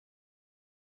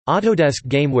Autodesk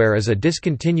Gameware is a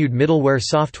discontinued middleware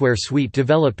software suite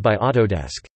developed by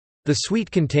Autodesk. The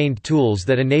suite contained tools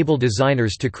that enable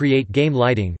designers to create game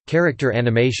lighting, character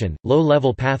animation,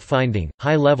 low-level pathfinding,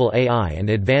 high-level AI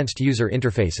and advanced user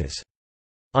interfaces.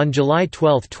 On July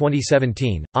 12,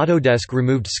 2017, Autodesk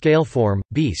removed Scaleform,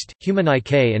 Beast, Human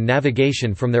IK and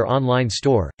Navigation from their online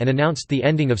store, and announced the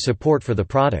ending of support for the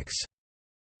products.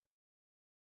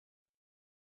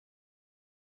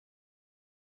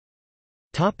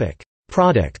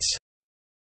 Products.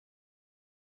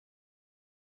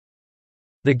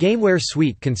 The Gameware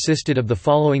suite consisted of the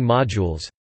following modules: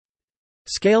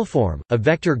 Scaleform, a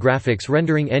vector graphics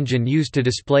rendering engine used to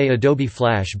display Adobe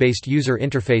Flash-based user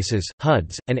interfaces,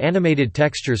 HUDs, and animated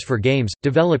textures for games,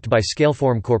 developed by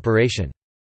Scaleform Corporation.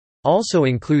 Also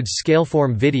includes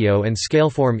Scaleform Video and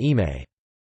Scaleform Email.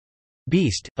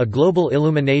 Beast, a global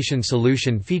illumination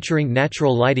solution featuring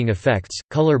natural lighting effects,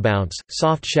 color bounce,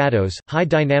 soft shadows, high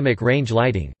dynamic range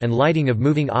lighting, and lighting of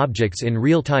moving objects in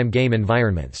real-time game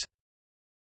environments.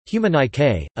 Human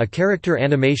IK, a character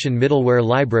animation middleware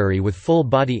library with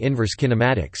full-body inverse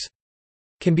kinematics.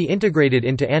 Can be integrated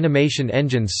into animation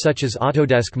engines such as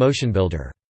Autodesk Motion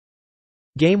Builder.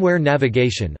 Gameware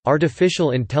Navigation,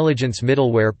 artificial intelligence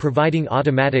middleware providing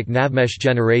automatic navmesh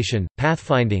generation,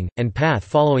 pathfinding, and path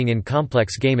following in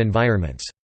complex game environments.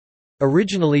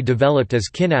 Originally developed as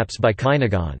KinApps by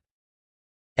Kinagon.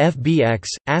 FBX,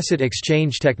 asset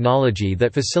exchange technology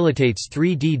that facilitates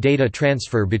 3D data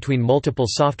transfer between multiple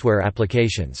software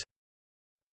applications.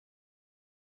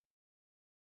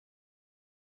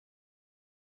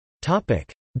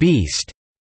 Beast.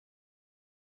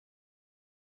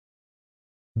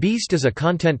 Beast is a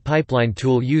content pipeline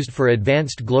tool used for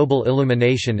advanced global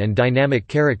illumination and dynamic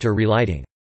character relighting.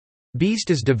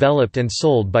 Beast is developed and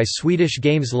sold by Swedish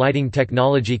games lighting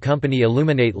technology company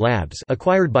Illuminate Labs,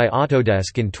 acquired by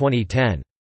Autodesk in 2010.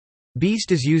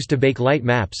 Beast is used to bake light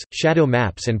maps, shadow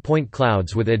maps and point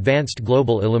clouds with advanced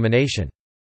global illumination.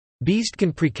 Beast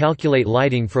can pre-calculate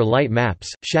lighting for light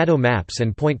maps, shadow maps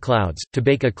and point clouds, to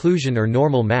bake occlusion or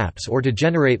normal maps or to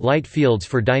generate light fields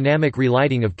for dynamic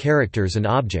relighting of characters and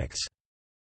objects.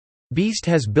 Beast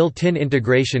has built-in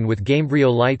integration with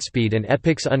Gamebryo Lightspeed and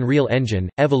Epic's Unreal Engine,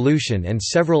 Evolution and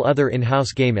several other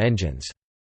in-house game engines.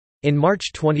 In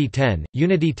March 2010,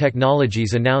 Unity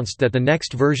Technologies announced that the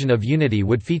next version of Unity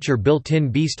would feature built-in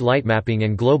Beast light mapping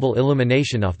and global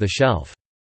illumination off the shelf.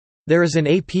 There is an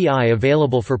API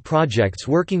available for projects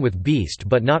working with Beast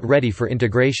but not ready for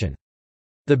integration.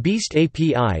 The Beast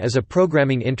API is a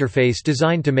programming interface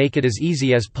designed to make it as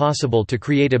easy as possible to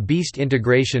create a Beast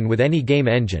integration with any game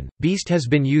engine. Beast has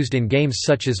been used in games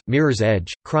such as Mirror's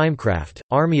Edge, Crimecraft,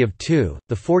 Army of Two,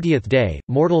 The 40th Day,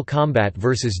 Mortal Kombat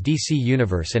vs. DC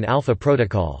Universe and Alpha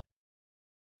Protocol.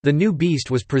 The new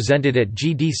Beast was presented at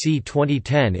GDC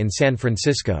 2010 in San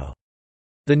Francisco.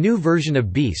 The new version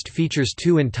of Beast features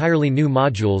two entirely new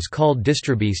modules called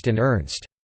DistriBeast and Ernst.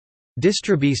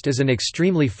 DistriBeast is an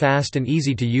extremely fast and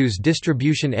easy-to-use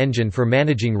distribution engine for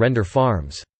managing render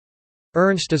farms.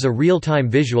 Ernst is a real-time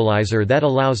visualizer that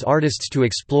allows artists to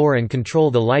explore and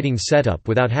control the lighting setup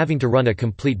without having to run a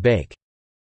complete bake.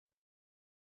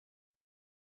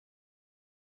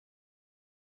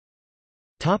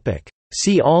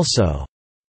 See also: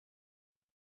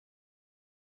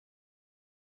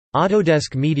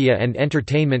 Autodesk Media and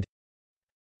Entertainment,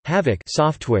 Havok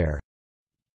software,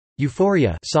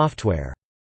 Euphoria software.